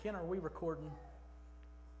Ken, are we recording?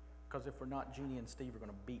 Because if we're not, Jeannie and Steve are going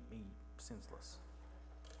to beat me senseless.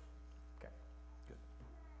 Okay, good.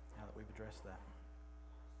 Now that we've addressed that.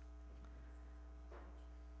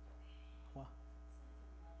 What?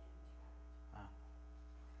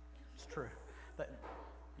 It's true.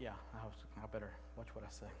 Yeah, I better watch what I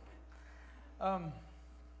say.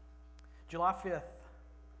 July 5th,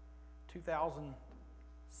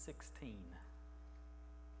 2016.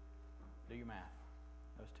 Do your math.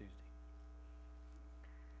 That was Tuesday.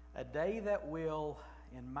 A day that will,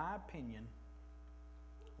 in my opinion,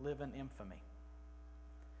 live in infamy.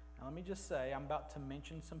 Now let me just say, I'm about to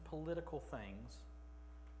mention some political things,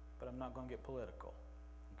 but I'm not going to get political,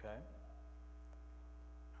 okay?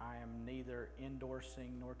 I am neither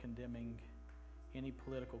endorsing nor condemning any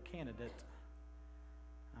political candidate.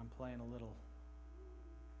 I'm playing a little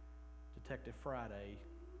Detective Friday.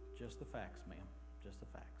 Just the facts, ma'am. Just the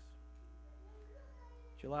facts.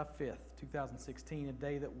 July 5th, 2016, a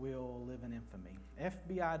day that will live in infamy.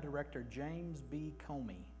 FBI Director James B.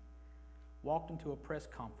 Comey walked into a press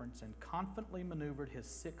conference and confidently maneuvered his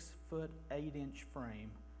 6-foot 8-inch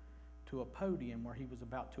frame to a podium where he was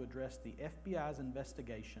about to address the FBI's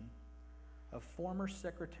investigation of former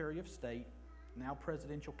Secretary of State, now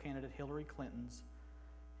presidential candidate Hillary Clinton's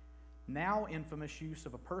now infamous use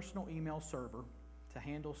of a personal email server to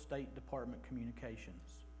handle State Department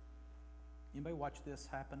communications. Anybody watch this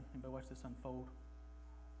happen? Anybody watch this unfold?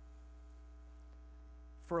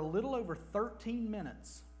 For a little over 13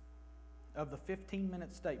 minutes of the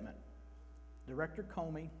 15-minute statement, Director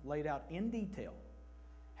Comey laid out in detail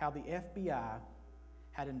how the FBI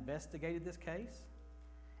had investigated this case,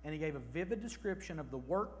 and he gave a vivid description of the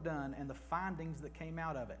work done and the findings that came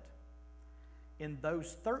out of it. In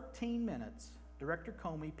those 13 minutes, Director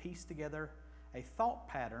Comey pieced together a thought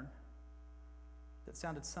pattern that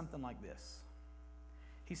sounded something like this.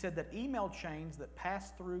 He said that email chains that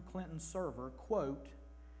passed through Clinton's server, quote,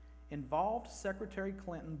 involved Secretary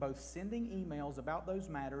Clinton both sending emails about those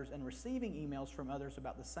matters and receiving emails from others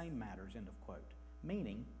about the same matters, end of quote.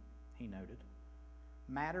 Meaning, he noted,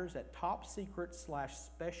 matters at top secret /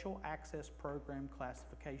 special access program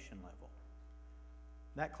classification level.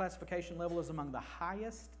 That classification level is among the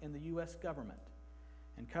highest in the U.S. government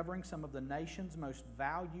and covering some of the nation's most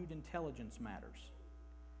valued intelligence matters.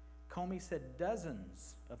 Comey said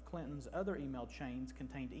dozens of Clinton's other email chains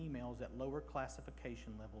contained emails at lower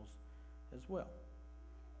classification levels as well.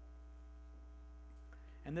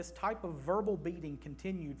 And this type of verbal beating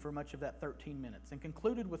continued for much of that 13 minutes and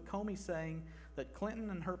concluded with Comey saying that Clinton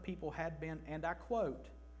and her people had been, and I quote,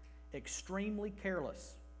 extremely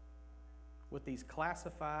careless with these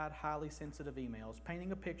classified, highly sensitive emails,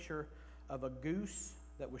 painting a picture of a goose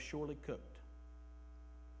that was surely cooked.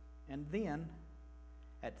 And then,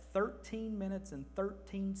 at 13 minutes and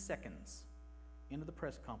 13 seconds into the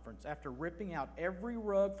press conference, after ripping out every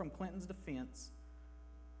rug from Clinton's defense,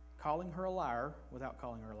 calling her a liar without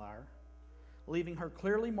calling her a liar, leaving her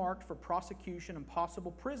clearly marked for prosecution and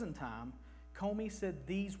possible prison time, Comey said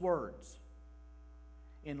these words: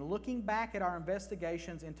 in looking back at our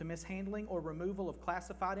investigations into mishandling or removal of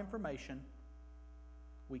classified information,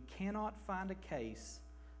 we cannot find a case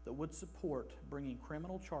that would support bringing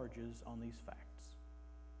criminal charges on these facts.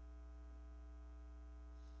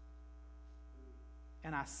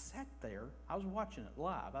 And I sat there, I was watching it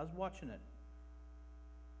live,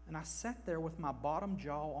 and I sat there with my bottom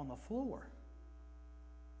jaw on the floor,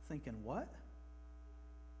 thinking, what?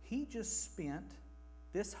 He just spent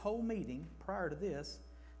this whole meeting prior to this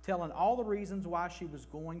telling all the reasons why she was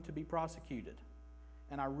going to be prosecuted.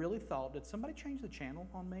 And I really thought, did somebody change the channel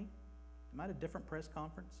on me? Am I at a different press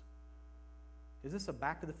conference? Is this a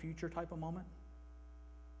Back to the Future type of moment?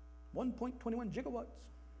 1.21 gigawatts.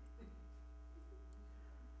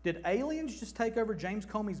 Did aliens just take over James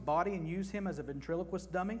Comey's body and use him as a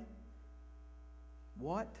ventriloquist dummy?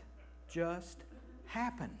 What just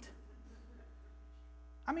happened?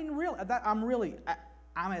 I mean, really,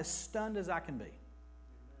 I'm as stunned as I can be.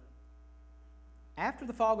 After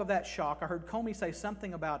the fog of that shock, I heard Comey say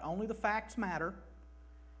something about only the facts matter,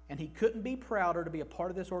 and he couldn't be prouder to be a part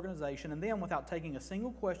of this organization. And then, without taking a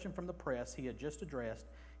single question from the press he had just addressed,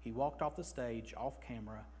 he walked off the stage, off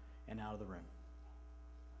camera, and out of the room.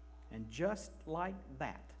 And just like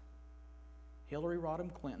that, Hillary Rodham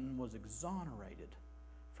Clinton was exonerated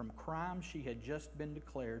from crimes she had just been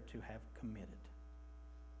declared to have committed.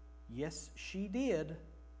 Yes, she did,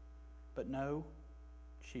 but no,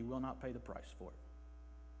 she will not pay the price for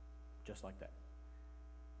it. Just like that.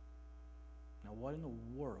 Now, what in the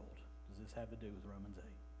world does this have to do with Romans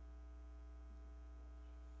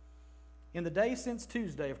 8? In the days since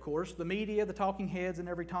Tuesday, of course, the media, the talking heads, and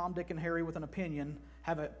every Tom, Dick, and Harry with an opinion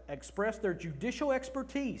have expressed their judicial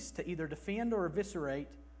expertise to either defend or eviscerate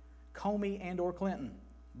Comey and or Clinton.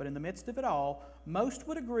 But in the midst of it all, most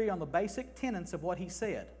would agree on the basic tenets of what he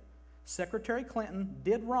said. Secretary Clinton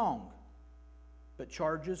did wrong, but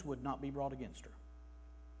charges would not be brought against her.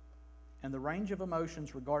 And the range of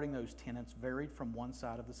emotions regarding those tenets varied from one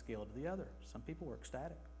side of the scale to the other. Some people were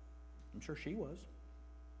ecstatic. I'm sure she was.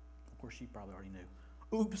 Of course, she probably already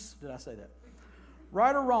knew. Oops, did I say that?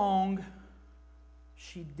 Right or wrong,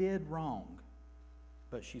 she did wrong,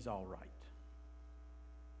 but she's all right.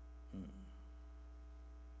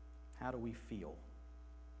 How do we feel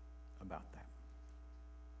about that?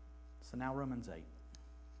 So now Romans 8.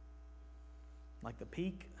 Like the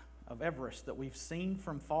peak of Everest that we've seen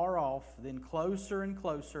from far off, then closer and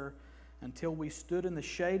closer until we stood in the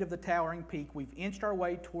shade of the towering peak, we've inched our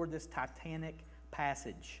way toward this titanic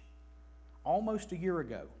passage. Almost a year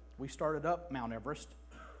ago, we started up Mount Everest,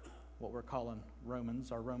 what we're calling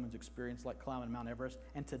Romans, our Romans experience like climbing Mount Everest,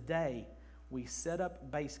 and today we set up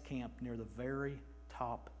base camp near the very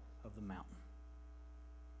top of the mountain.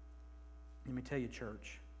 Let me tell you,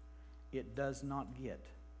 church, it does not get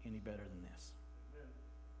any better than this.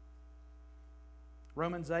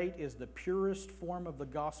 Romans 8 is the purest form of the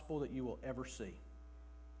gospel that you will ever see.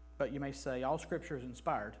 But you may say, all Scripture is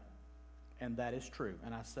inspired, and that is true.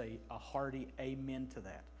 And I say a hearty amen to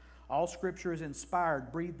that. All Scripture is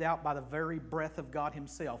inspired, breathed out by the very breath of God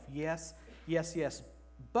Himself. Yes, yes, yes.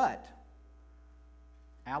 But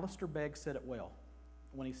Alistair Begg said it well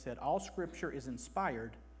when he said, all Scripture is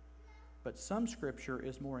inspired, but some Scripture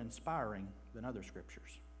is more inspiring than other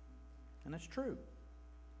Scriptures. And that's true.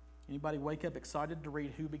 Anybody wake up excited to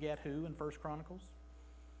read who begat who in 1 Chronicles?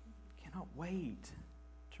 Cannot wait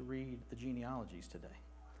to read the genealogies today.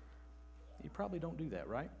 You probably don't do that,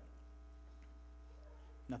 right?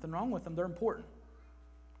 Nothing wrong with them. They're important.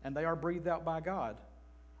 And they are breathed out by God.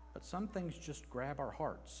 But some things just grab our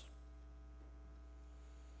hearts.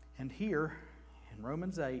 And here, in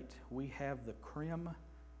Romans 8, we have the creme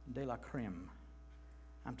de la creme.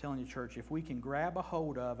 I'm telling you, church, if we can grab a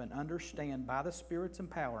hold of and understand by the Spirit's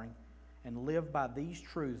empowering and live by these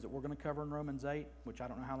truths that we're going to cover in Romans 8, which I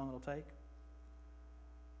don't know how long it'll take,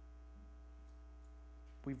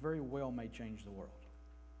 we very well may change the world.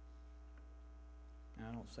 And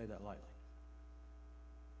I don't say that lightly.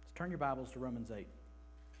 Let's turn your Bibles to Romans 8,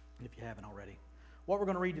 if you haven't already. What we're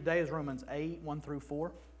going to read today is Romans 8, 1 through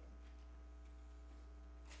 4.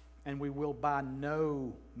 And we will by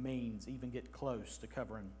no means even get close to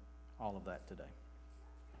covering all of that today.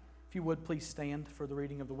 If you would, please stand for the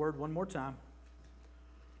reading of the Word one more time.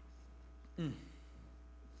 And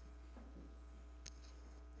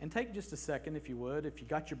take just a second, if you would. If you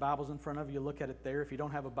got your Bibles in front of you, look at it there. If you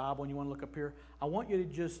don't have a Bible and you want to look up here, I want you to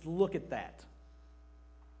just look at that.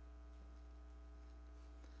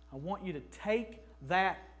 I want you to take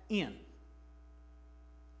that in.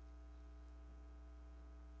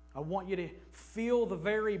 I want you to feel the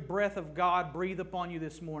very breath of God breathe upon you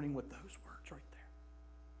this morning with those words right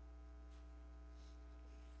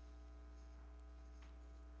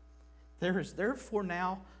there. There is therefore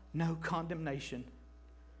now no condemnation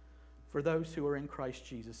for those who are in Christ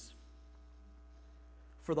Jesus.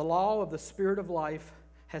 For the law of the Spirit of life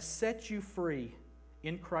has set you free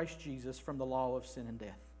in Christ Jesus from the law of sin and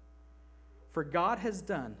death. For God has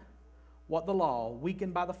done what the law,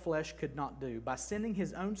 weakened by the flesh, could not do. By sending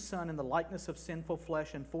His own Son in the likeness of sinful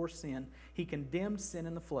flesh and for sin, He condemned sin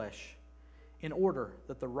in the flesh, in order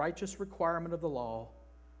that the righteous requirement of the law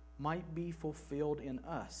might be fulfilled in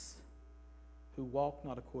us, who walk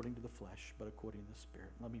not according to the flesh, but according to the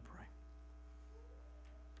Spirit. Let me pray.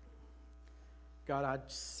 God, I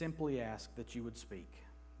simply ask that you would speak,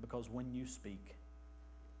 because when you speak,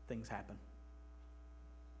 things happen.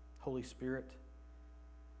 Holy Spirit,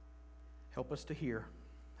 help us to hear.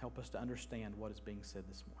 Help us to understand what is being said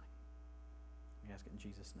this morning. We ask it in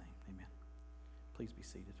Jesus' name. Amen. Please be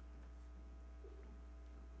seated.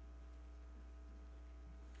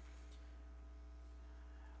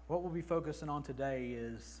 What we'll be focusing on today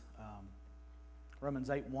is Romans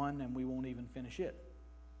 8:1, and we won't even finish it.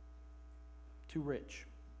 Too rich,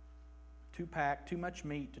 too packed, too much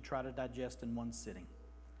meat to try to digest in one sitting.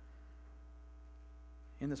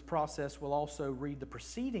 In this process, we'll also read the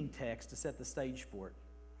preceding text to set the stage for it.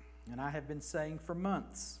 And I have been saying for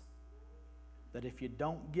months that if you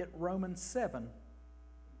don't get Romans 7,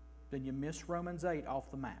 then you miss Romans 8 off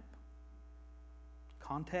the map.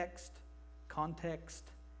 Context, context,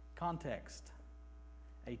 context.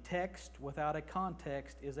 A text without a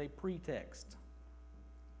context is a pretext.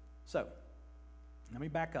 So, Let me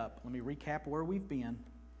back up. Let me recap where we've been.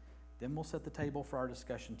 Then we'll set the table for our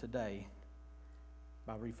discussion today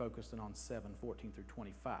by refocusing on 7:14 through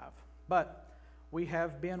 25. But we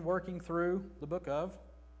have been working through the book of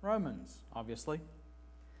Romans, obviously.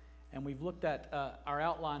 And we've looked at our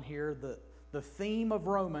outline here. The theme of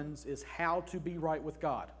Romans is how to be right with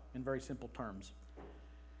God, in very simple terms.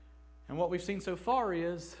 And what we've seen so far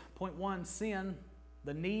is, point one, sin,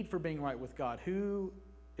 the need for being right with God. Who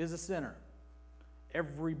is a sinner?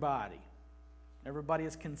 Everybody. Everybody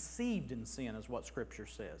is conceived in sin, is what Scripture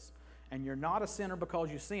says. And you're not a sinner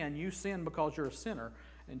because you sin because you're a sinner.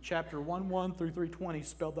 And chapter 1:1 through 3:20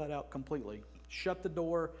 spelled that out completely. Shut the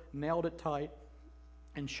door, nailed it tight,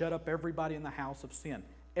 and shut up everybody in the house of sin.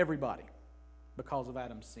 Everybody, because of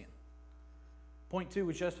Adam's sin. Point two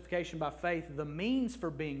is justification by faith, the means for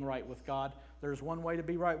being right with God. There's one way to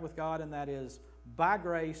be right with God, and that is by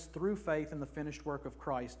grace through faith in the finished work of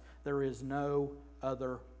Christ. There is no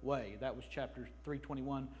other way. That was chapter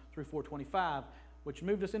 3:21 through 4:25, which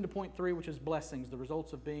moved us into point three, which is blessings, the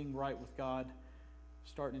results of being right with God,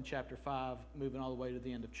 starting in chapter 5, moving all the way to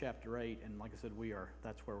the end of chapter 8. And like I said,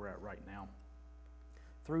 that's where we're at right now.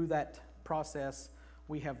 Through that process,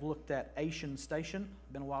 we have looked at Asian Station.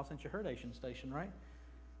 Been a while since you heard Asian Station, right?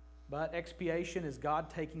 But expiation is God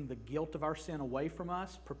taking the guilt of our sin away from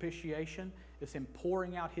us. Propitiation is Him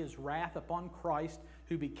pouring out His wrath upon Christ,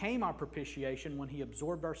 who became our propitiation when He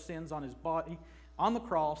absorbed our sins on His body. On the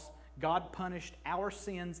cross, God punished our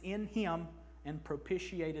sins in Him and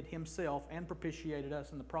propitiated Himself and propitiated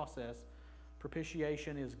us in the process.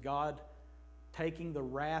 Propitiation is God taking the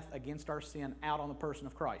wrath against our sin out on the person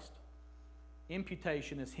of Christ.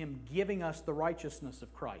 Imputation is Him giving us the righteousness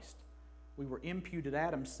of Christ. We were imputed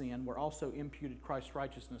Adam's sin. We're also imputed Christ's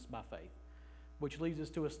righteousness by faith, which leads us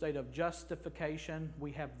to a state of justification.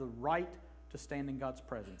 We have the right to stand in God's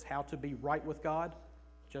presence. How to be right with God?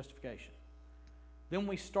 Justification. Then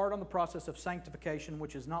we start on the process of sanctification,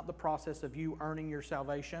 which is not the process of you earning your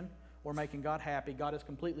salvation or making God happy. God is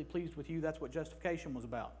completely pleased with you. That's what justification was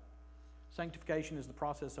about. Sanctification is the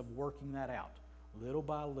process of working that out, little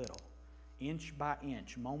by little, inch by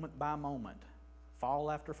inch, moment by moment, fall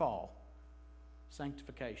after fall.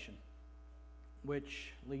 Sanctification,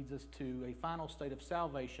 which leads us to a final state of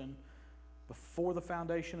salvation. Before the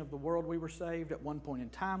foundation of the world we were saved. At one point in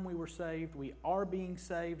time we were saved. We are being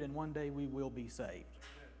saved, and one day we will be saved.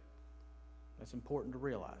 That's important to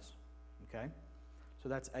realize. Okay? So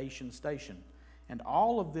that's Asian Station. And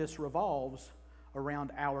all of this revolves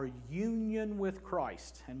around our union with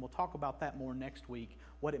Christ. And we'll talk about that more next week,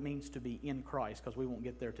 what it means to be in Christ, because we won't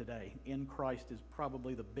get there today. In Christ is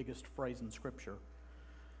probably the biggest phrase in Scripture.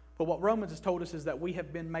 But what Romans has told us is that we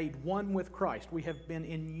have been made one with Christ. We have been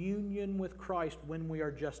in union with Christ when we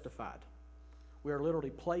are justified. We are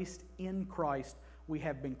literally placed in Christ. We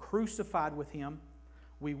have been crucified with Him.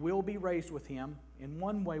 We will be raised with Him. In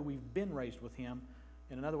one way, we've been raised with Him.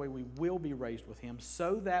 In another way, we will be raised with Him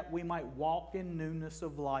so that we might walk in newness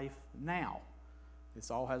of life now.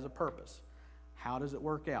 This all has a purpose. How does it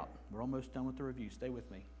work out? We're almost done with the review. Stay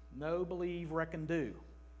with me. Know, believe, reckon, do.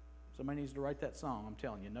 Somebody needs to write that song. I'm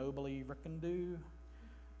telling you. Know, believe, reckon, do.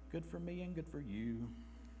 Good for me and good for you.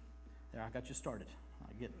 There, I got you started.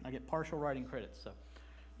 I get partial writing credits. So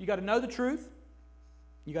you got to know the truth.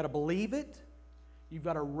 You got to believe it. You've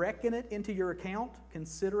got to reckon it into your account.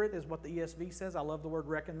 Consider it is what the ESV says. I love the word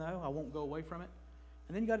reckon, though. I won't go away from it.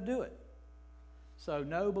 And then you got to do it. So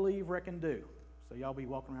know, believe, reckon, do. So y'all be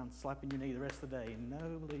walking around slapping your knee the rest of the day.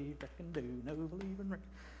 Know, believe, reckon, do. Know, believe, and reckon.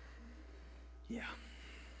 Yeah.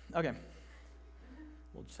 Okay.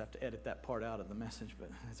 We'll just have to edit that part out of the message, but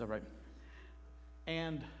it's all right.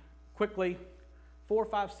 And quickly, 4,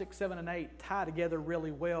 5, 6, 7, and 8 tie together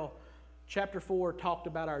really well. Chapter 4 talked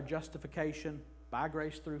about our justification by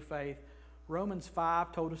grace through faith. Romans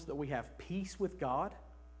 5 told us that we have peace with God.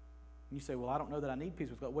 And you say, well, I don't know that I need peace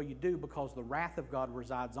with God. Well, you do, because the wrath of God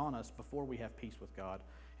resides on us before we have peace with God.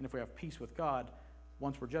 And if we have peace with God,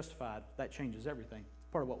 once we're justified, that changes everything.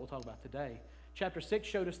 It's part of what we'll talk about today. Chapter 6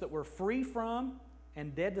 showed us that we're free from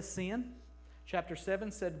and dead to sin. Chapter 7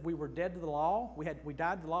 said we were dead to the law. We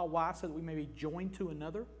died to the law. Why? So that we may be joined to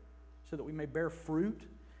another, so that we may bear fruit.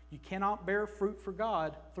 You cannot bear fruit for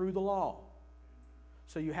God through the law.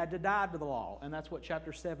 So you had to die to the law, and that's what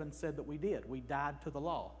chapter 7 said that we did. We died to the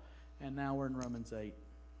law. And now we're in Romans 8,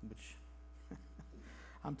 which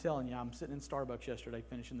I'm telling you, I'm sitting in Starbucks yesterday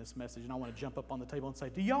finishing this message, and I want to jump up on the table and say,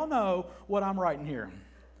 do y'all know what I'm writing here?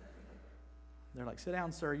 They're like, sit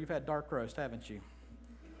down, sir. You've had dark roast, haven't you?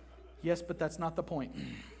 Yes, but that's not the point.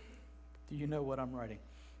 Do you know what I'm writing?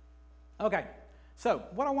 Okay, so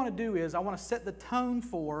what I want to do is I want to set the tone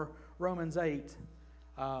for Romans 8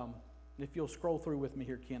 If you'll scroll through with me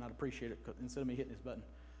here, Ken, I'd appreciate it instead of me hitting this button.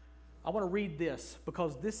 I want to read this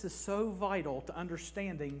because this is so vital to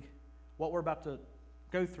understanding what we're about to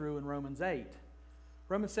go through in Romans 8.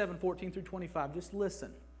 Romans 7, 14 through 25, just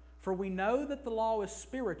listen. For we know that the law is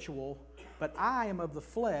spiritual, but I am of the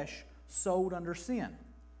flesh, sold under sin.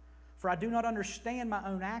 For I do not understand my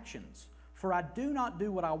own actions. For I do not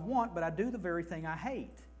do what I want, but I do the very thing I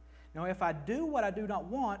hate. Now if I do what I do not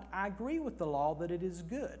want, I agree with the law that it is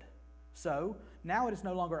good. So now it is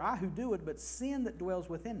no longer I who do it, but sin that dwells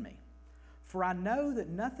within me. For I know that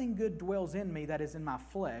nothing good dwells in me, that is in my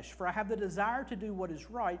flesh. For I have the desire to do what is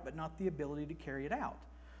right, but not the ability to carry it out.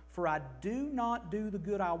 For I do not do the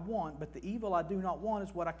good I want, but the evil I do not want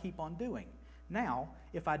is what I keep on doing. Now,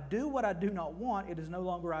 if I do what I do not want, it is no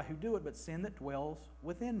longer I who do it, but sin that dwells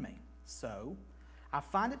within me. So I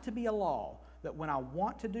find it to be a law that when I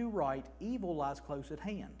want to do right, evil lies close at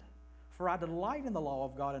hand. For I delight in the law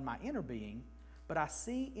of God in my inner being, but I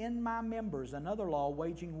see in my members another law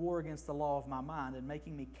waging war against the law of my mind and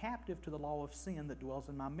making me captive to the law of sin that dwells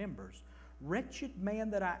in my members. Wretched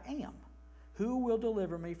man that I am, who will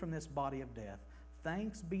deliver me from this body of death?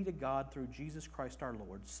 Thanks be to God through Jesus Christ our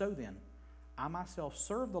Lord. So then, I myself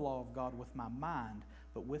serve the law of God with my mind,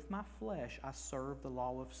 but with my flesh I serve the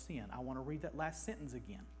law of sin. I want to read that last sentence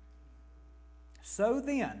again. So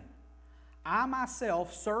then, I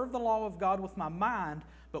myself serve the law of God with my mind,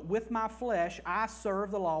 but with my flesh I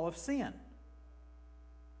serve the law of sin.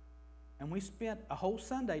 And we spent a whole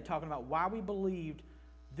Sunday talking about why we believed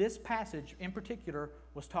this passage in particular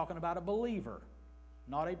was talking about a believer,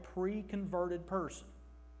 not a pre-converted person.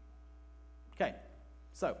 Okay,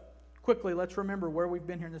 so quickly let's remember where we've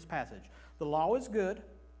been here in this passage. The law is good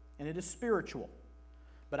and it is spiritual,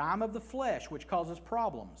 but I'm of the flesh, which causes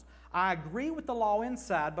problems. I agree with the law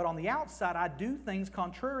inside, but on the outside I do things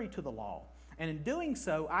contrary to the law. And in doing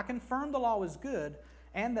so, I confirm the law is good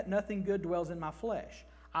and that nothing good dwells in my flesh.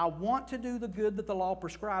 I want to do the good that the law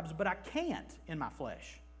prescribes, but I can't in my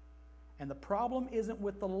flesh. And the problem isn't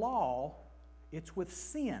with the law, it's with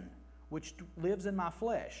sin, which lives in my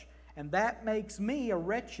flesh. And that makes me a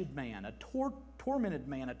wretched man, a tormented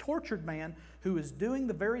man, a tortured man who is doing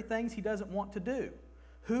the very things he doesn't want to do.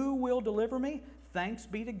 Who will deliver me? Thanks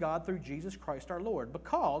be to God through Jesus Christ our Lord.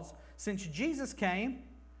 Because since Jesus came,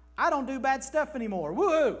 I don't do bad stuff anymore.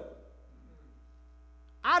 Woo-hoo!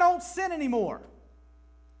 I don't sin anymore.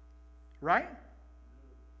 Right?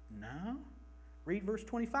 No. Read verse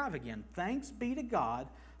 25 again. Thanks be to God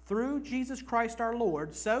through Jesus Christ our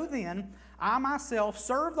Lord. So then, I myself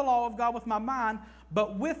serve the law of God with my mind,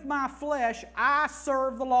 but with my flesh I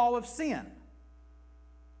serve the law of sin.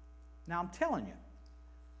 Now I'm telling you,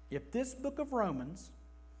 if this book of Romans,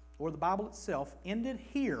 or the Bible itself, ended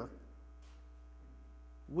here,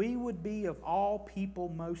 we would be of all people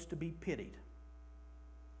most to be pitied.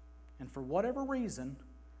 And for whatever reason,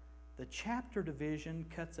 the chapter division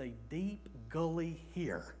cuts a deep gully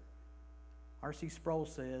here. R.C. Sproul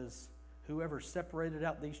says, whoever separated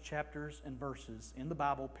out these chapters and verses in the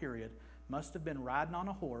Bible, period, must have been riding on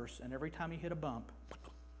a horse, and every time he hit a bump,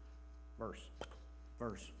 verse,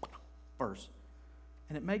 verse, verse.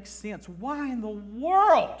 And it makes sense. Why in the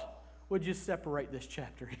world would you separate this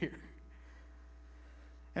chapter here?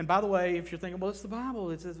 And by the way, if you're thinking, well, it's the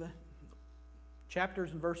Bible, it says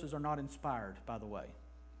chapters and verses are not inspired, by the way.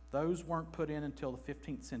 Those weren't put in until the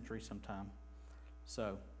 15th century sometime.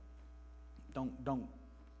 So don't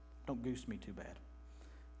goose me too bad.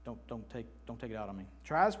 Don't take it out on me.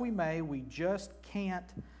 Try as we may, we just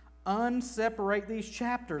can't unseparate these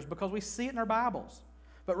chapters because we see it in our Bibles.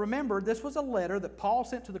 But remember, this was a letter that Paul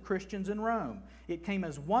sent to the Christians in Rome. It came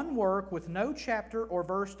as one work with no chapter or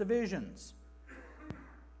verse divisions.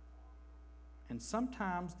 And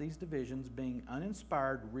sometimes these divisions, being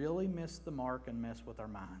uninspired, really miss the mark and mess with our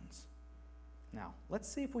minds. Now, let's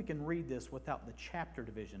see if we can read this without the chapter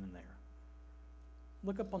division in there.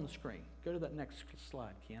 Look up on the screen. Go to that next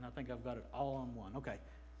slide, Ken. I think I've got it all on one. Okay.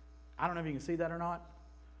 I don't know if you can see that or not.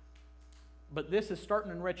 But this is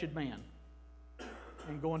starting in wretched man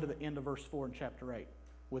and going to the end of verse 4 in chapter 8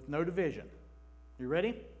 with no division. You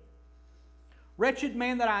ready? Wretched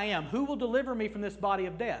man that I am, who will deliver me from this body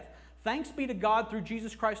of death? Thanks be to God through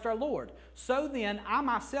Jesus Christ our Lord. So then, I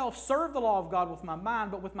myself serve the law of God with my mind,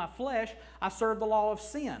 but with my flesh I serve the law of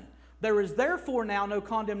sin. There is therefore now no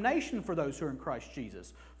condemnation for those who are in Christ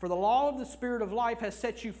Jesus. For the law of the Spirit of life has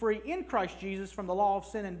set you free in Christ Jesus from the law of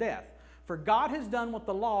sin and death. For God has done what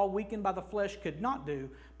the law, weakened by the flesh, could not do.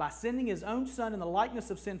 By sending His own Son in the likeness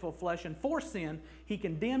of sinful flesh, and for sin, He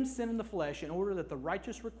condemned sin in the flesh in order that the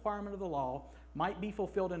righteous requirement of the law might be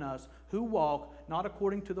fulfilled in us who walk not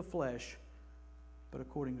according to the flesh, but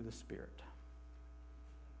according to the Spirit.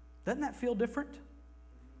 Doesn't that feel different?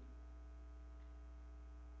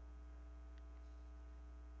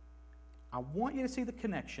 I want you to see the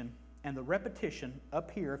connection and the repetition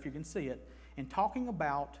up here, if you can see it, in talking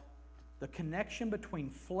about the connection between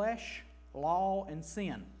flesh, law, and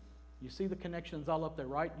sin. You see the connections all up there,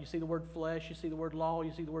 right? You see the word flesh, you see the word law,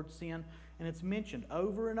 you see the word sin, and it's mentioned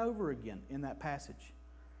over and over again in that passage.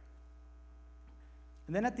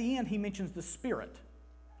 And then at the end, he mentions the Spirit,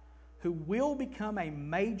 who will become a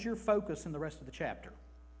major focus in the rest of the chapter.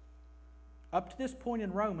 Up to this point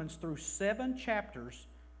in Romans, through 7 chapters,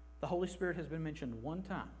 the Holy Spirit has been mentioned one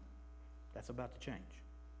time. That's about to change.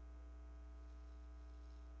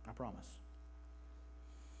 I promise.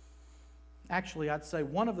 Actually, I'd say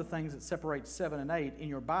one of the things that separates 7 and 8 in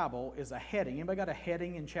your Bible is a heading. Anybody got a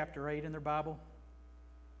heading in chapter 8 in their Bible?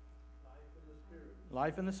 Life in the Spirit.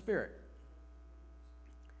 Life in the Spirit.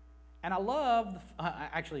 And I love,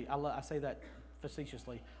 I say that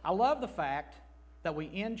facetiously. I love the fact that we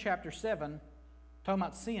end chapter 7 talking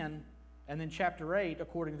about sin, and then chapter 8,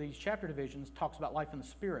 according to these chapter divisions, talks about life in the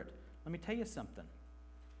Spirit. Let me tell you something.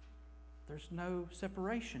 There's no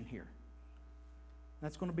separation here.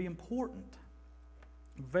 That's going to be important.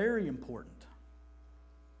 Very important.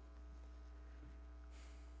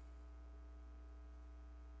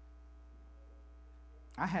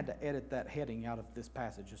 I had to edit that heading out of this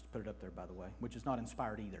passage just to put it up there, by the way, which is not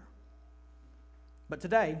inspired either. But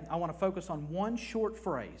today, I want to focus on one short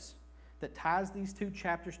phrase that ties these 2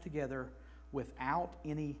 chapters together without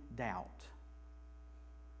any doubt.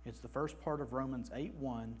 It's the first part of Romans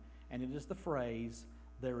 8:1, and it is the phrase,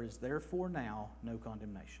 "There is therefore now no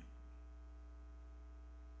condemnation."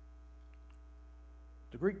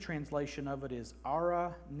 The Greek translation of it is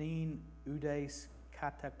ara nin oudes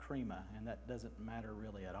katakrima, and that doesn't matter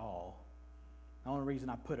really at all. The only reason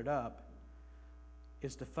I put it up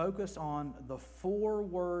is to focus on the 4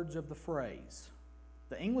 words of the phrase.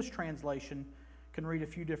 The English translation can read a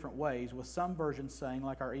few different ways, with some versions saying,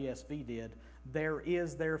 like our ESV did, "There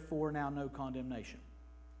is therefore now no condemnation."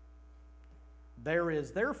 "There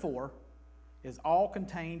is therefore" is all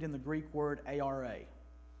contained in the Greek word ara.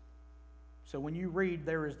 So when you read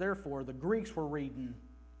 "there is therefore," the Greeks were reading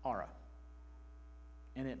ara.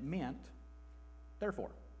 And it meant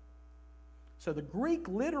therefore. So the Greek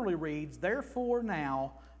literally reads, "Therefore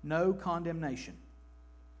now no condemnation."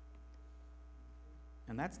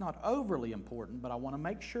 And that's not overly important, but I want to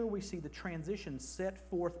make sure we see the transition set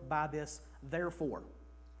forth by this "therefore."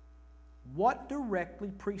 What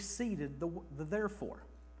directly preceded the "therefore"?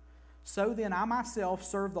 "So then I myself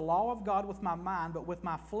serve the law of God with my mind, but with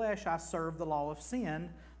my flesh I serve the law of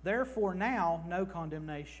sin. Therefore now no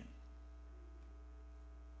condemnation."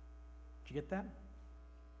 Did you get that?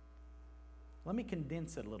 Let me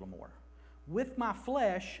condense it a little more. With my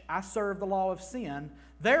flesh I serve the law of sin.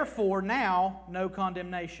 Therefore now no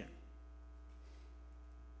condemnation.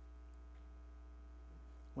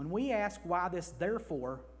 When we ask why this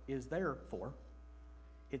 "therefore" is therefore,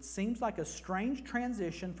 it seems like a strange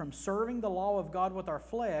transition from serving the law of God with our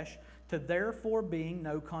flesh to therefore being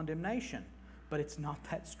no condemnation. But it's not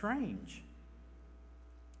that strange.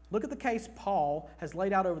 Look at the case Paul has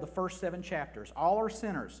laid out over the first 7 chapters. All are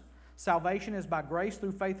sinners. Salvation is by grace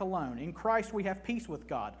through faith alone. In Christ we have peace with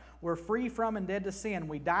God. We're free from and dead to sin.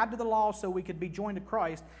 We died to the law so we could be joined to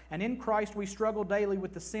Christ. And in Christ we struggle daily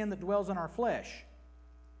with the sin that dwells in our flesh.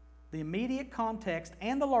 The immediate context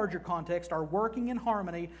and the larger context are working in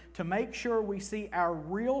harmony to make sure we see our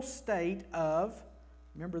real state of,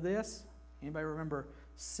 remember this? Anybody remember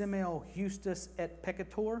simul justus et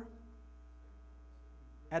peccator?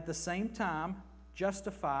 At the same time,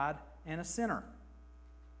 justified and a sinner.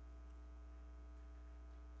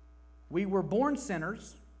 We were born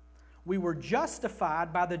sinners. We were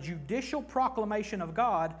justified by the judicial proclamation of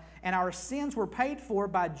God, and our sins were paid for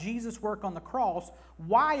by Jesus' work on the cross,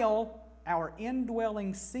 while our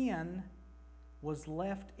indwelling sin was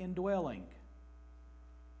left indwelling.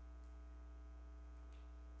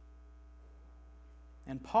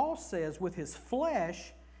 And Paul says with his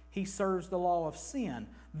flesh, he serves the law of sin.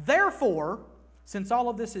 Therefore, since all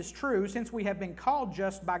of this is true, since we have been called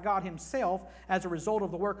just by God Himself as a result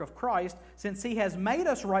of the work of Christ, since He has made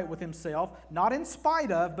us right with Himself, not in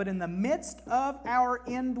spite of, but in the midst of our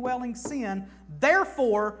indwelling sin,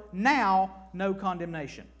 therefore now no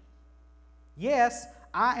condemnation. Yes,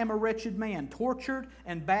 I am a wretched man, tortured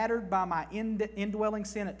and battered by my indwelling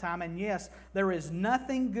sin at time, and yes, there is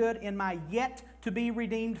nothing good in my yet to be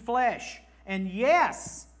redeemed flesh. And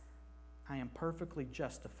yes, I am perfectly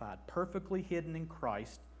justified, perfectly hidden in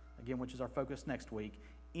Christ, again, which is our focus next week,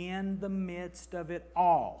 in the midst of it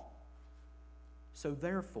all. So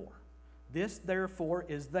therefore, this therefore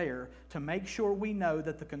is there to make sure we know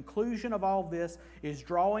that the conclusion of all this is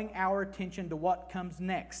drawing our attention to what comes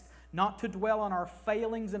next, not to dwell on our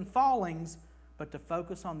failings and fallings, but to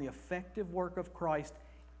focus on the effective work of Christ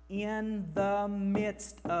in the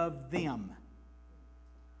midst of them.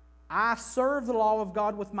 I serve the law of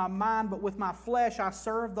God with my mind, but with my flesh I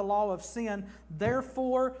serve the law of sin.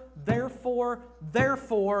 Therefore,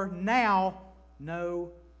 now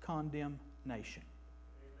no condemnation.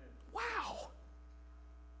 Wow!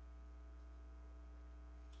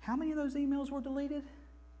 How many of those emails were deleted?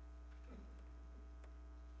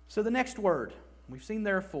 So the next word, we've seen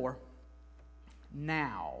therefore.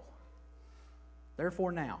 Now.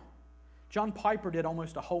 Therefore now. John Piper did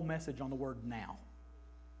almost a whole message on the word now.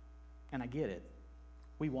 And I get it.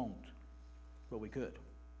 We won't. But we could.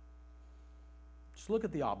 Just look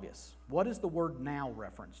at the obvious. What does the word now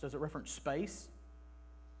reference? Does it reference space?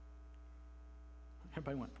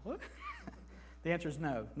 Everybody went, what? The answer is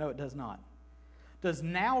no. No, it does not. Does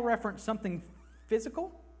now reference something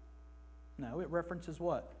physical? No, it references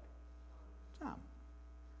what? Time.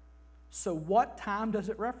 So what time does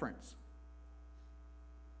it reference?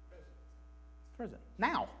 Present.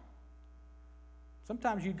 Now.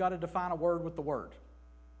 Sometimes you've got to define a word with the word.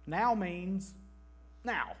 Now means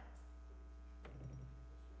now.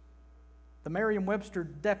 The Merriam-Webster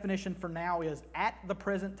definition for now is at the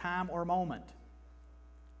present time or moment.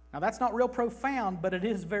 Now that's not real profound, but it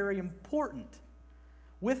is very important.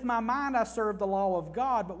 With my mind I serve the law of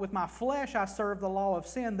God, but with my flesh I serve the law of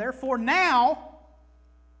sin. Therefore now,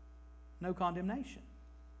 no condemnation.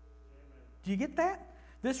 Do you get that?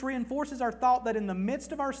 This reinforces our thought that in the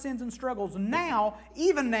midst of our sins and struggles, now,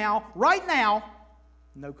 even now, right now,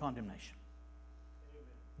 no condemnation.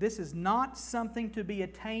 This is not something to be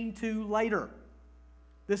attained to later.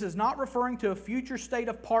 This is not referring to a future state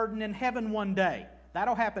of pardon in heaven one day.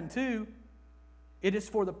 That'll happen too. It is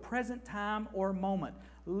for the present time or moment.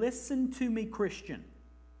 Listen to me, Christian.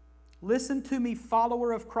 Listen to me,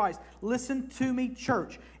 follower of Christ. Listen to me,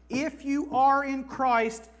 church. If you are in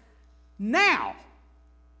Christ now,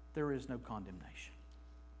 there is no condemnation.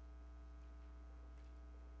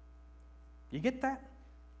 You get that?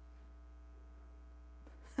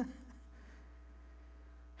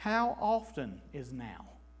 How often is now?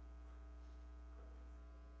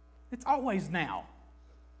 It's always now.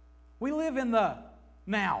 We live in the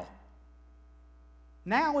now.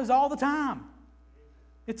 Now is all the time.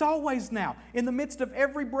 It's always now. In the midst of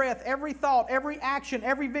every breath, every thought, every action,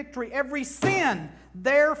 every victory, every sin.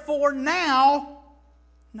 Therefore now,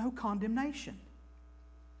 no condemnation.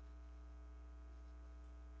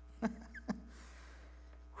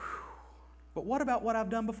 But what about what I've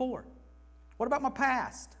done before? What about my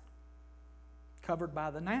past? Covered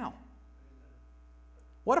by the now.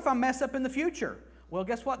 What if I mess up in the future? Well,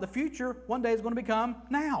 guess what? The future one day is going to become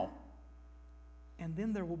now. And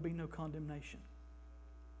then there will be no condemnation.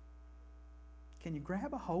 Can you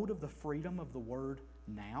grab a hold of the freedom of the word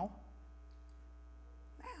now?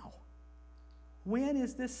 Now. When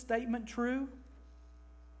is this statement true?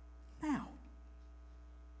 Now.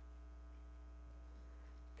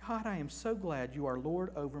 God, I am so glad you are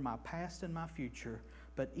Lord over my past and my future,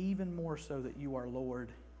 but even more so that you are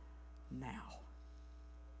Lord now.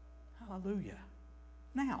 Hallelujah.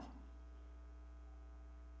 Now.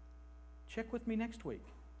 Check with me next week.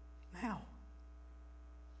 Now.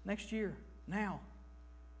 Next year. Now.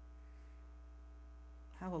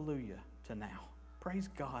 Hallelujah to now. Praise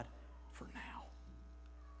God for now.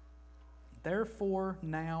 Therefore,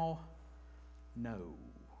 now, no.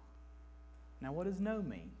 Now, what does no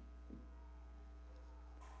mean?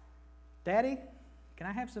 Daddy, can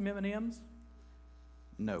I have some M&Ms?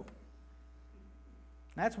 No.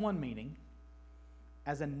 That's one meaning,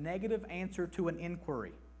 as a negative answer to an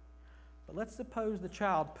inquiry. But let's suppose the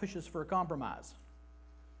child pushes for a compromise.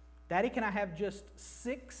 Daddy, can I have just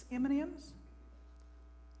 6 M&Ms?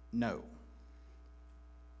 No.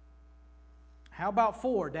 How about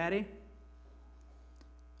 4, Daddy?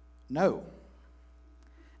 No.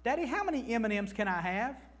 Daddy, how many M&Ms can I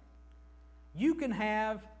have? You can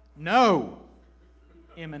have no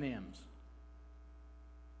M&Ms.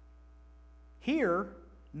 Here,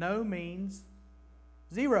 no means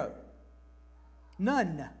 0.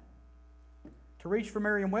 None. To reach for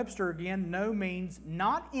Merriam-Webster again, no means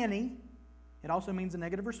not any. It also means a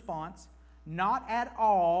negative response. Not at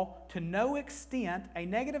all, to no extent, a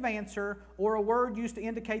negative answer, or a word used to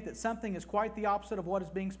indicate that something is quite the opposite of what is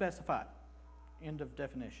being specified. End of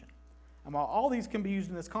definition. And while all these can be used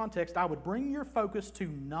in this context, I would bring your focus to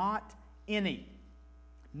not any.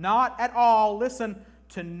 Not at all, listen,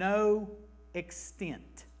 to no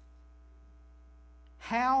extent.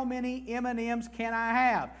 how many M&Ms can I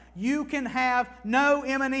have? You can have no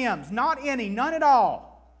M&Ms, not any, none at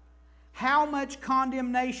all. How much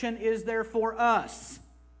condemnation is there for us?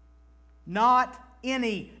 Not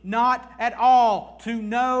any, not at all, to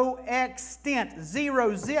no extent.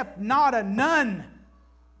 Zero, zip, nada, none.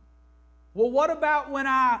 Well, what about when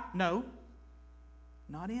no,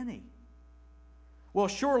 not any. Well,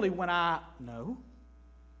 surely when no,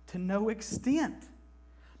 to no extent.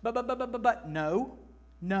 But no,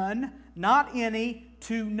 none, not any,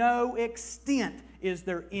 to no extent is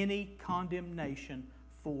there any condemnation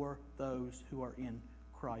for those who are in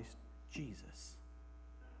Christ Jesus.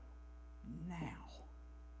 Now,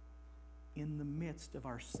 in the midst of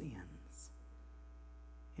our sins,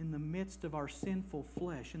 in the midst of our sinful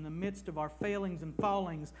flesh, in the midst of our failings and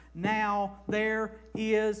fallings, now there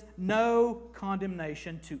is no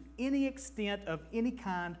condemnation to any extent, of any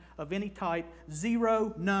kind, of any type.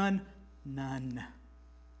 Zero, none, none.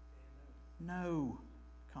 No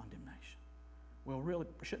condemnation. Well, really,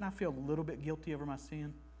 shouldn't I feel a little bit guilty over my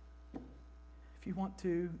sin? If you want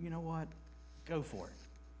to, you know what? Go for it.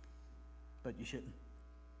 But you shouldn't.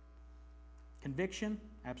 Conviction?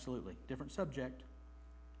 Absolutely. Different subject.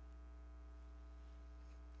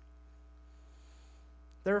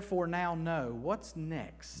 Therefore, now know what's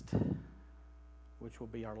next, which will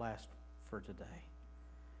be our last for today.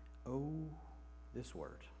 Oh, this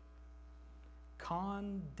word.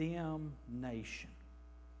 Condemnation.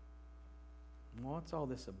 What's all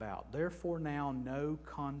this about? Therefore, now no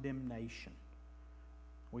condemnation.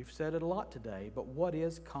 We've said it a lot today, but what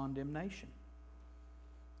is condemnation?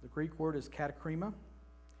 The Greek word is katakrima,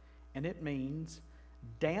 and it means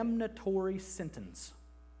damnatory sentence.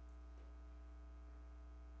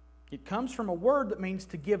 It comes from a word that means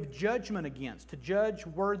to give judgment against, to judge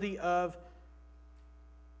worthy of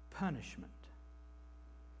punishment.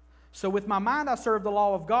 So with my mind I serve the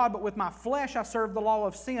law of God, but with my flesh I serve the law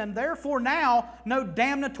of sin. Therefore now, no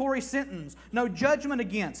damnatory sentence, no judgment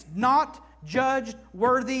against, not judged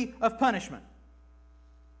worthy of punishment.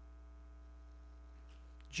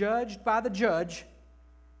 Judged by the judge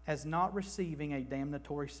as not receiving a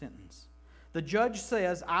damnatory sentence. The judge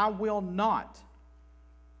says, I will not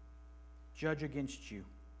judge against you,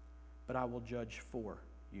 but I will judge for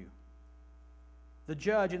you. The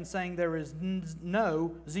judge in saying there is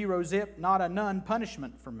no, zero, zip, not a none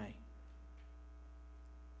punishment for me.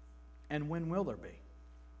 And when will there be?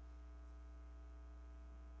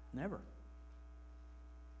 Never.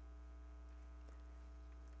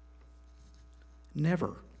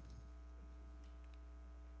 Never.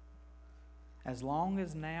 As long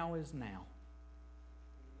as now is now,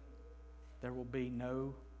 there will be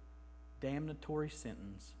no damnatory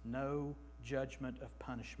sentence, no judgment of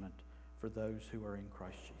punishment for those who are in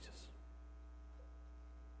Christ Jesus.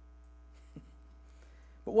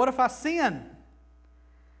 But what if I sin?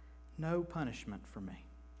 No punishment for me.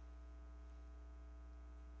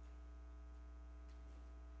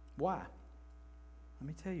 Why? Let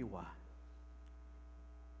me tell you why.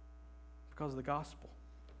 Because of the gospel.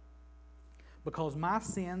 Because my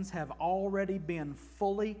sins have already been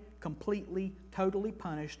fully, completely, totally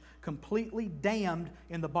punished, completely damned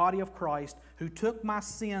in the body of Christ, who took my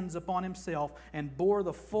sins upon himself and bore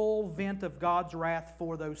the full vent of God's wrath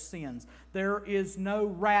for those sins. There is no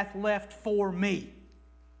wrath left for me.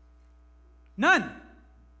 None.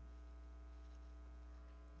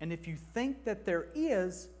 And if you think that there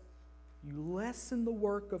is, you lessen the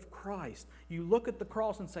work of Christ. You look at the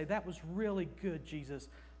cross and say, that was really good, Jesus,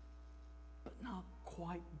 but not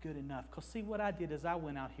quite good enough. Because see, what I did is I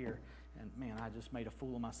went out here and, man, I just made a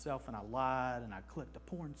fool of myself, and I lied, and I clicked a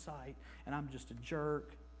porn site, and I'm just a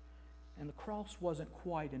jerk. And the cross wasn't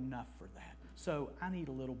quite enough for that. So I need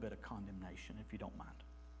a little bit of condemnation, if you don't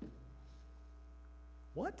mind.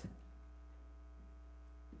 What?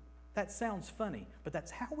 That sounds funny, but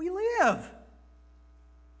that's how we live.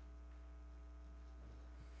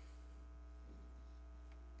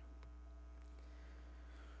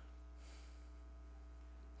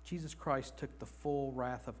 Jesus Christ took the full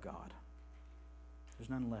wrath of God. There's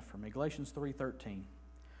none left for me. Galatians 3:13.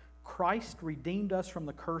 Christ redeemed us from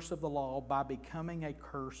the curse of the law by becoming a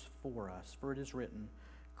curse for us. For it is written,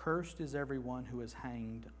 cursed is everyone who is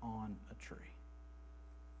hanged on a tree.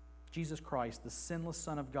 Jesus Christ, the sinless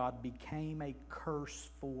Son of God, became a curse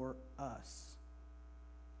for us.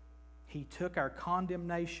 He took our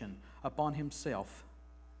condemnation upon himself,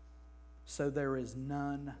 so there is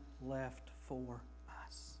none left for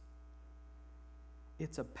us.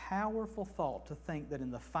 It's a powerful thought to think that in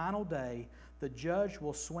the final day, the judge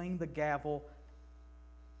will swing the gavel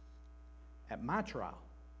at my trial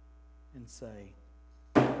and say,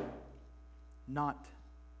 not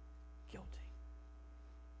guilty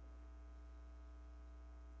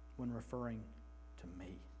when referring to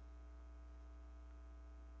me.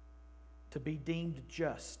 To be deemed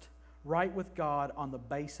just, right with God on the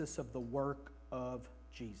basis of the work of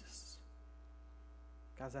Jesus.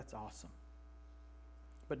 Guys, that's awesome.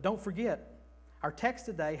 But don't forget, our text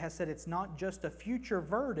today has said it's not just a future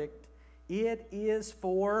verdict, it is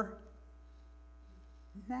for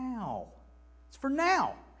now. It's for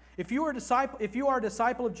now. If you are a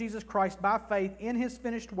disciple of Jesus Christ by faith in His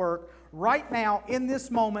finished work, right now, in this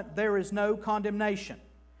moment, there is no condemnation.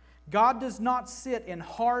 God does not sit in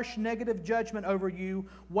harsh negative judgment over you,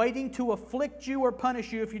 waiting to afflict you or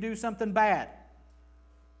punish you if you do something bad.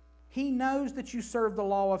 He knows that you serve the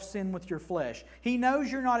law of sin with your flesh. He knows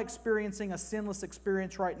you're not experiencing a sinless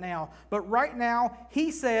experience right now. But right now, He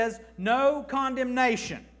says, no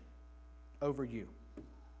condemnation over you.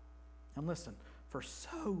 And listen, for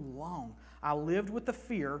so long, I lived with the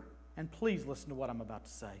fear, and please listen to what I'm about to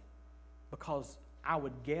say, because I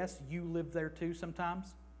would guess you live there too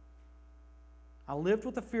sometimes. I lived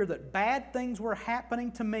with the fear that bad things were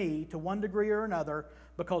happening to me to one degree or another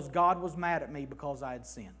because God was mad at me because I had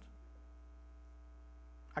sinned.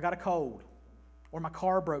 I got a cold, or my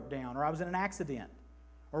car broke down, or I was in an accident,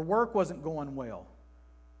 or work wasn't going well.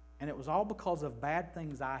 And it was all because of bad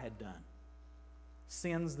things I had done,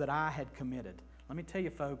 sins that I had committed. Let me tell you,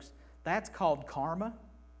 folks, that's called karma,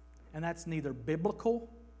 and that's neither biblical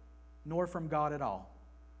nor from God at all.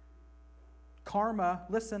 Karma,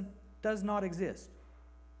 listen, does not exist.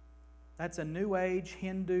 That's a New Age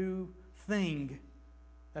Hindu thing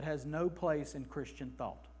that has no place in Christian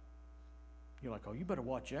thought. You're like, oh, you better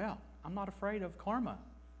watch out. I'm not afraid of karma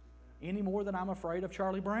any more than I'm afraid of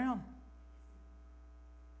Charlie Brown.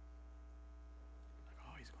 Like,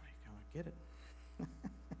 oh, he's going to get it.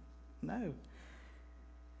 No.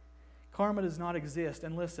 Karma does not exist.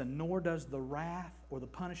 And listen, nor does the wrath or the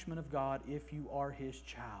punishment of God if you are His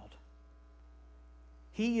child.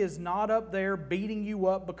 He is not up there beating you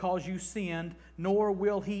up because you sinned, nor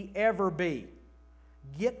will He ever be.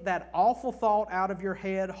 Get that awful thought out of your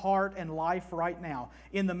head, heart, and life right now.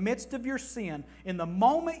 In the midst of your sin, in the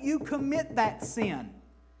moment you commit that sin,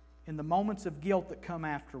 in the moments of guilt that come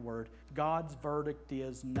afterward, God's verdict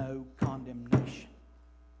is no condemnation.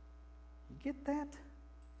 You get that?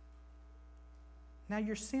 Now,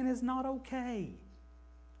 your sin is not okay.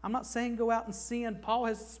 I'm not saying go out and sin. Paul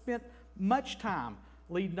has spent much time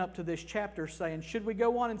leading up to this chapter saying, should we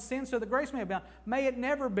go on and sin so the grace may abound? May it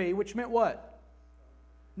never be, which meant what?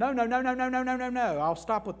 No. I'll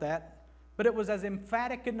stop with that. But it was as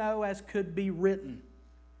emphatic a no as could be written.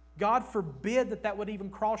 God forbid that would even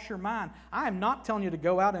cross your mind. I am not telling you to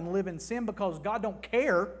go out and live in sin because God don't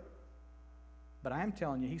care. But I am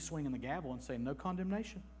telling you, He's swinging the gavel and saying, no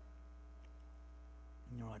condemnation.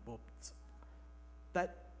 And you're like, well,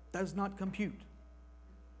 that does not compute.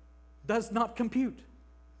 Does not compute.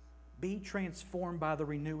 Be transformed by the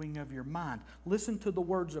renewing of your mind. Listen to the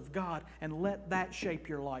words of God and let that shape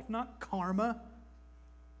your life. Not karma,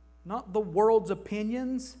 not the world's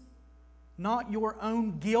opinions, not your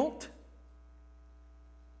own guilt.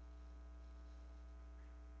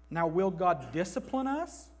 Now, will God discipline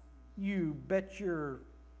us? You bet your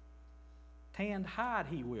tanned hide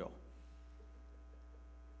He will.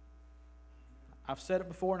 I've said it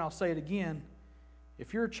before and I'll say it again.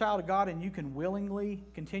 If you're a child of God and you can willingly,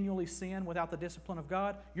 continually sin without the discipline of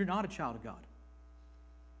God, you're not a child of God.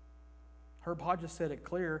 Herb Hodges said it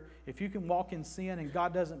clear. If you can walk in sin and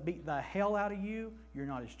God doesn't beat the hell out of you, you're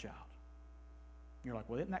not His child. You're like,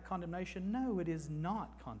 well, isn't that condemnation? No, it is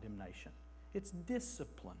not condemnation. It's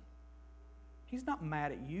discipline. He's not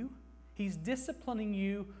mad at you. He's disciplining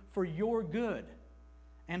you for your good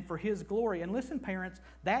and for His glory. And listen, parents,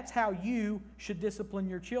 that's how you should discipline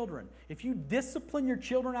your children. If you discipline your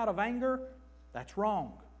children out of anger, that's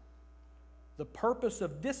wrong. The purpose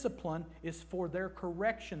of discipline is for their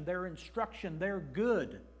correction, their instruction, their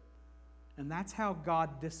good. And that's how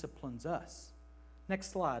God disciplines us.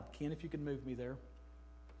 Next slide, Ken, if you can move me there.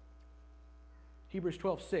 Hebrews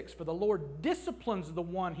 12:6. For the Lord disciplines the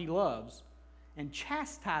one He loves and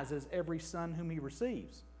chastises every son whom He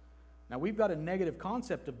receives. Now, we've got a negative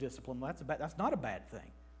concept of discipline. That's not a bad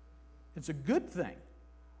thing. It's a good thing.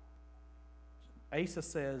 Asa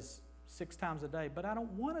says 6 times a day, but I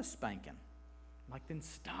don't want a spanking. I'm like, then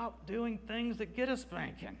stop doing things that get a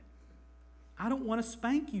spanking. I don't want to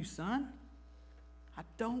spank you, son. I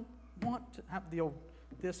don't want to have the old,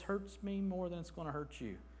 this hurts me more than it's going to hurt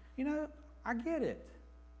you. You know, I get it.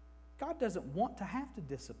 God doesn't want to have to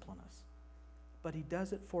discipline us. But He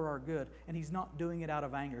does it for our good. And He's not doing it out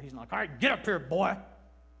of anger. He's not like, all right, get up here, boy.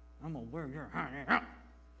 I'm going to wear your honey out.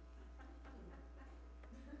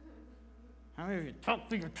 How many of you talk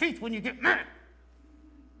through your teeth when you get mad?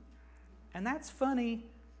 And that's funny,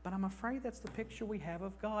 but I'm afraid that's the picture we have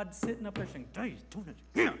of God sitting up there saying, "He's doing it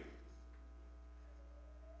again."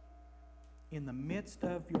 In the midst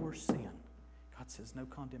of your sin, God says, no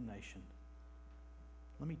condemnation.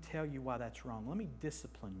 Let me tell you why that's wrong. Let me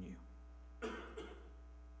discipline you.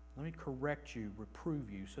 Let me correct you,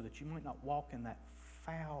 reprove you, so that you might not walk in that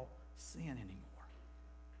foul sin anymore.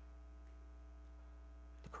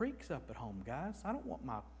 The creek's up at home, guys. I don't want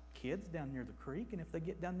my kids down near the creek, and if they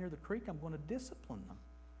get down near the creek, I'm going to discipline them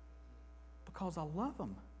because I love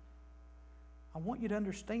them. I want you to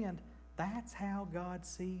understand that's how God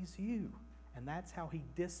sees you, and that's how He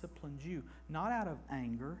disciplines you. Not out of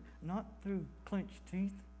anger, not through clenched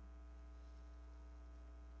teeth.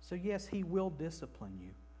 So yes, He will discipline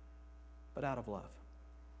you, but out of love.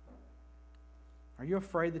 Are you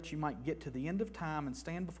afraid that you might get to the end of time and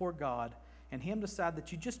stand before God and Him decide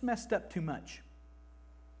that you just messed up too much?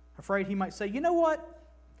 Afraid He might say, "You know what?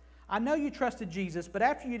 I know you trusted Jesus, but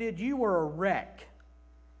after you did, you were a wreck.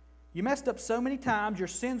 You messed up so many times. Your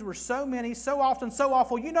sins were so many, so often, so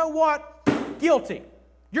awful. You know what? Guilty.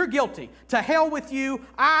 You're guilty. To hell with you.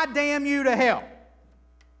 I damn you to hell."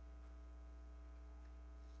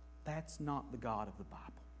 That's not the God of the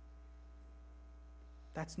Bible.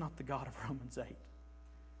 That's not the God of Romans 8.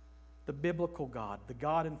 The biblical God, the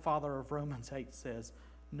God and Father of Romans 8 says,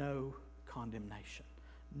 no condemnation.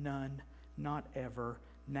 None, not ever,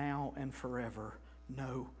 now and forever,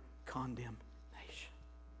 no condemnation.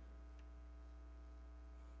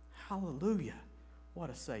 Hallelujah. What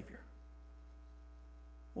a Savior.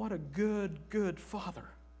 What a good, good Father.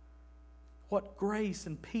 What grace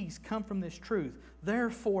and peace come from this truth.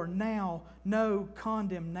 Therefore now no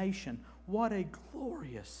condemnation. What a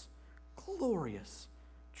glorious, glorious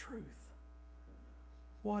truth.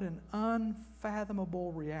 What an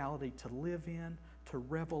unfathomable reality to live in, to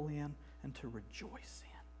revel in, and to rejoice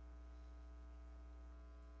in.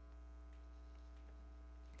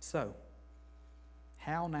 So,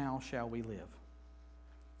 how now shall we live?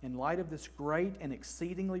 In light of this great and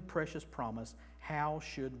exceedingly precious promise, how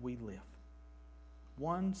should we live?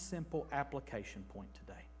 One simple application point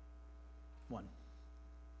today. One.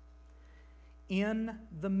 In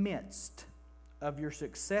the midst of your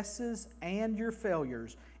successes and your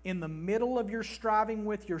failures, in the middle of your striving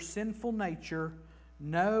with your sinful nature,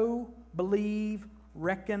 know, believe,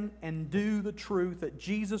 reckon, and do the truth that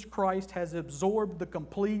Jesus Christ has absorbed the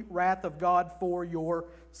complete wrath of God for your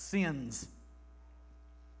sins.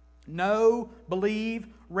 Know, believe,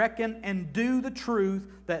 reckon, and do the truth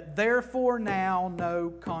that therefore now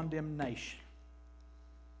no condemnation.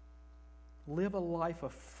 Live a life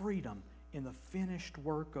of freedom in the finished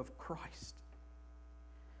work of Christ.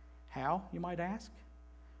 How, you might ask?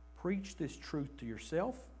 Preach this truth to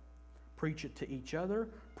yourself. Preach it to each other.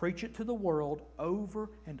 Preach it to the world over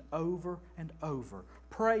and over and over.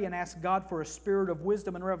 Pray and ask God for a spirit of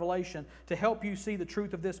wisdom and revelation to help you see the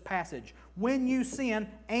truth of this passage. When you sin,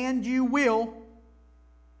 and you will,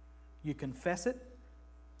 you confess it,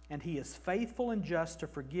 and He is faithful and just to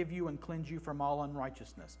forgive you and cleanse you from all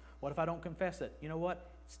unrighteousness. What if I don't confess it? You know what?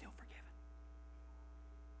 It's still forgiven.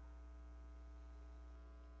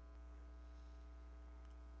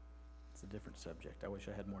 It's a different subject. I wish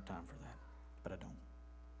I had more time for that, but I don't.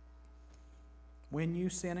 When you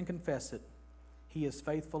sin and confess it, He is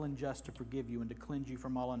faithful and just to forgive you and to cleanse you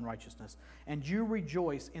from all unrighteousness. And you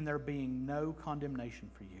rejoice in there being no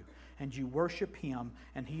condemnation for you. And you worship Him,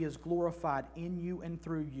 and He is glorified in you and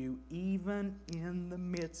through you, even in the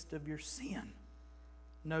midst of your sin.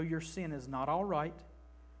 No, your sin is not all right,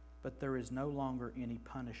 but there is no longer any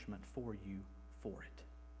punishment for you for it.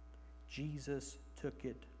 Jesus took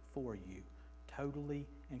it for you, totally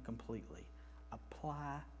and completely.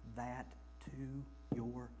 Apply that to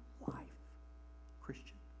your life,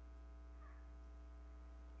 Christian.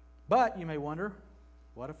 But you may wonder,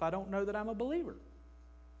 what if I don't know that I'm a believer?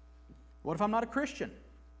 What if I'm not a Christian?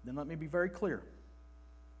 Then let me be very clear.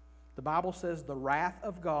 The Bible says the wrath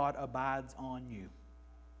of God abides on you,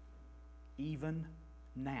 even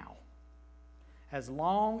now. As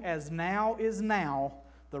long as now is now,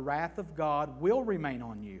 the wrath of God will remain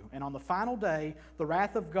on you. And on the final day, the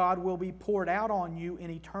wrath of God will be poured out on you in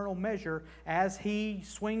eternal measure as He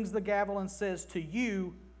swings the gavel and says to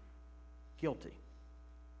you, guilty.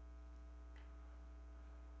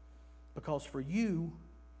 Because for you,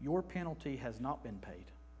 your penalty has not been paid.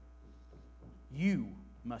 You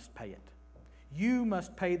must pay it. You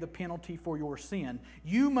must pay the penalty for your sin.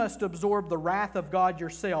 You must absorb the wrath of God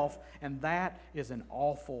yourself, and that is an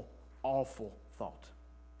awful, awful thought.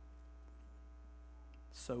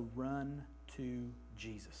 So run to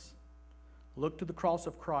Jesus. Look to the cross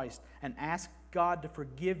of Christ and ask God to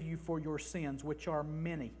forgive you for your sins, which are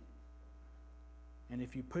many. And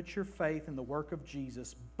if you put your faith in the work of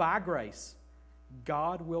Jesus, by grace,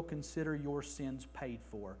 God will consider your sins paid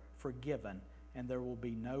for, forgiven, and there will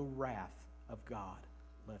be no wrath of God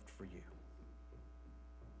left for you.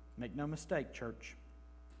 Make no mistake, church,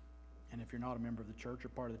 and if you're not a member of the church or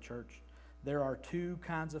part of the church, there are two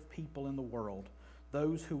kinds of people in the world: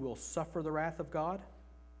 those who will suffer the wrath of God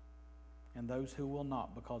and those who will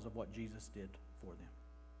not, because of what Jesus did for them.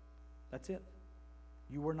 That's it.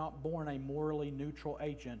 You were not born a morally neutral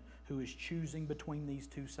agent who is choosing between these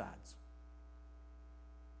two sides.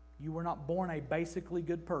 You were not born a basically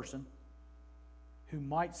good person who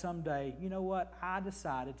might someday, you know what, I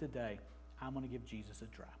decided today I'm going to give Jesus a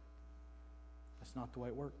try. That's not the way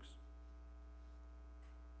it works.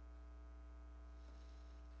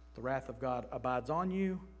 The wrath of God abides on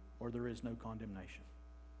you, or there is no condemnation.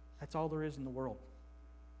 That's all there is in the world.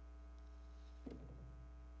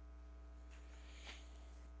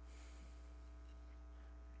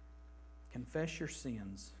 Confess your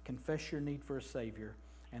sins, confess your need for a Savior,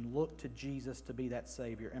 and look to Jesus to be that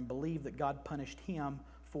Savior, and believe that God punished Him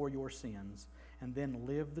for your sins, and then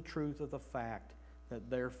live the truth of the fact that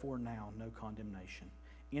therefore now no condemnation.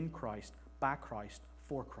 In Christ, by Christ,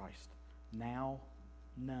 for Christ. Now,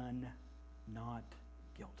 none, not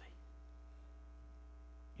guilty.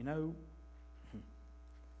 You know,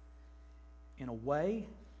 in a way,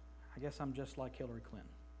 I guess I'm just like Hillary Clinton.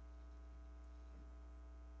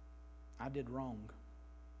 I did wrong.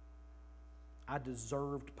 I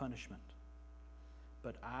deserved punishment.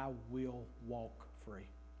 But I will walk free.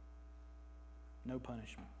 No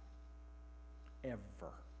punishment. Ever.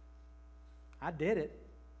 I did it,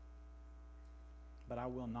 but I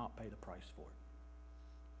will not pay the price for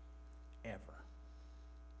it. Ever.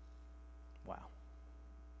 Wow.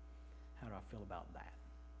 How do I feel about that?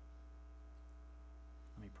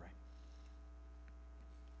 Let me pray.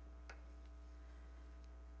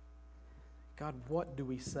 God, what do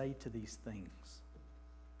we say to these things?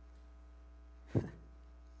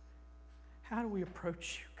 How do we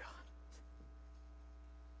approach you, God?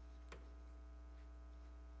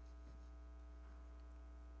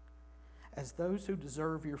 As those who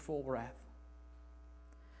deserve your full wrath.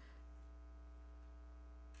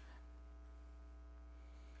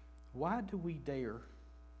 Why do we dare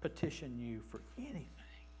petition you for anything?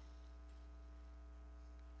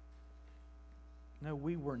 No,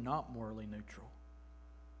 we were not morally neutral.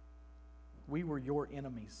 We were your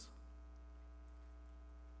enemies.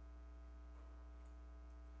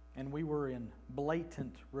 And we were in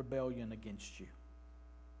blatant rebellion against you.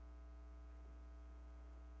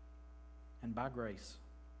 And by grace,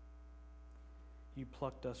 you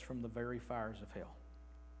plucked us from the very fires of hell.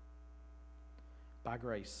 By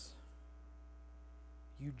grace,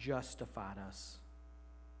 you justified us.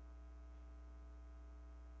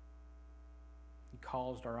 You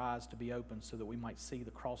caused our eyes to be opened so that we might see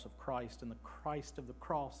the cross of Christ and the Christ of the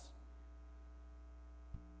cross.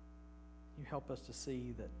 You help us to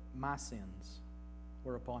see that my sins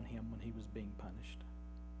were upon him when he was being punished.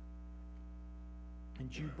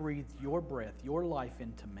 And you breathed your breath, your life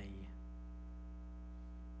into me.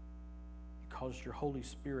 You caused your Holy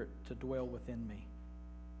Spirit to dwell within me.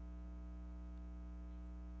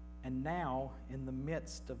 And now, in the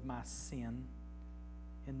midst of my sin,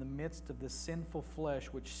 in the midst of this sinful flesh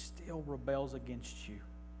which still rebels against you,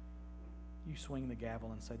 you swing the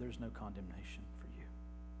gavel and say, there's no condemnation for you.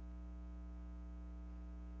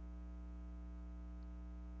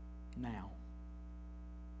 Now,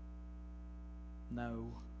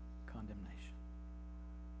 no condemnation.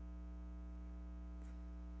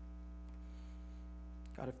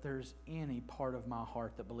 God, if there's any part of my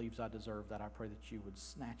heart that believes I deserve that, I pray that you would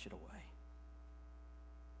snatch it away.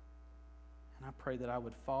 And I pray that I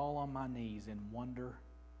would fall on my knees in wonder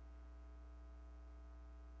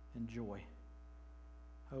and joy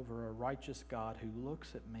over a righteous God who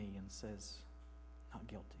looks at me and says, not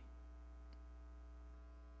guilty.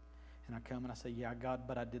 And I come and I say, yeah, God,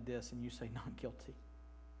 but I did this. And you say, not guilty.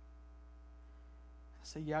 I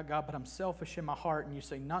say, yeah, God, but I'm selfish in my heart. And you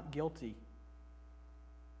say, not guilty.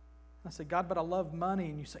 I say, God, but I love money.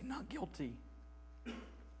 And you say, not guilty.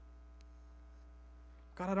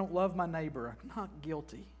 God, I don't love my neighbor. Not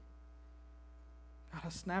guilty. God, I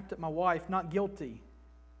snapped at my wife. Not guilty.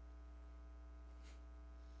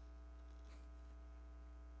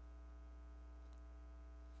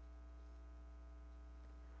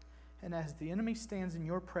 And as the enemy stands in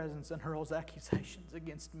your presence and hurls accusations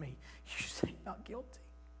against me, you say, not guilty.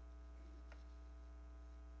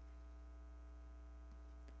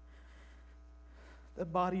 The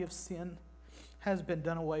body of sin has been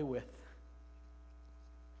done away with.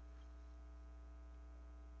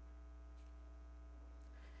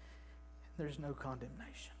 There's no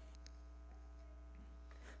condemnation.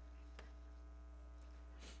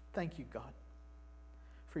 Thank you, God,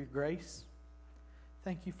 for your grace.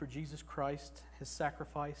 Thank you for Jesus Christ, his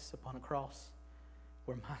sacrifice upon a cross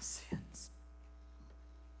where my sins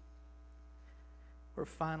were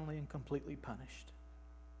finally and completely punished.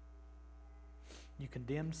 You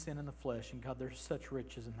condemned sin in the flesh, and God, there's such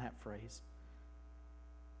riches in that phrase.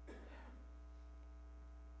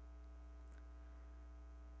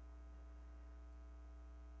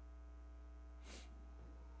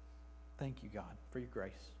 Thank you, God, for your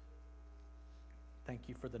grace. Thank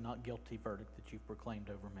you for the not guilty verdict that you've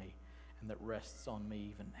proclaimed over me and that rests on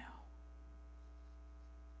me even now.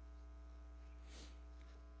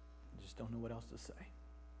 I just don't know what else to say.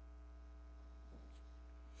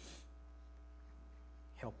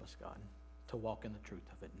 Help us, God, to walk in the truth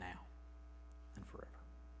of it now and forever.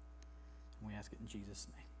 And we ask it in Jesus'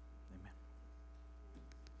 name. Amen.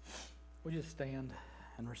 Would you stand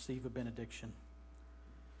and receive a benediction?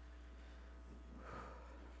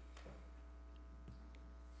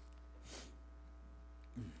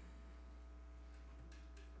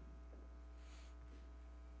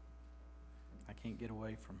 I can't get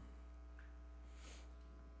away from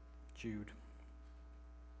Jude.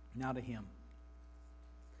 Now to him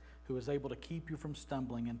who is able to keep you from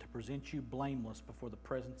stumbling and to present you blameless before the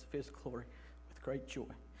presence of his glory with great joy.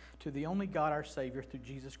 To the only God our Savior, through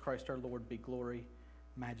Jesus Christ our Lord, be glory,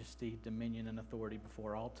 majesty, dominion, and authority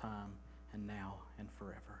before all time and now and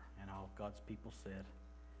forever. And all God's people said,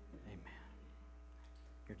 amen.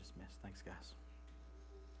 You're dismissed. Thanks, guys.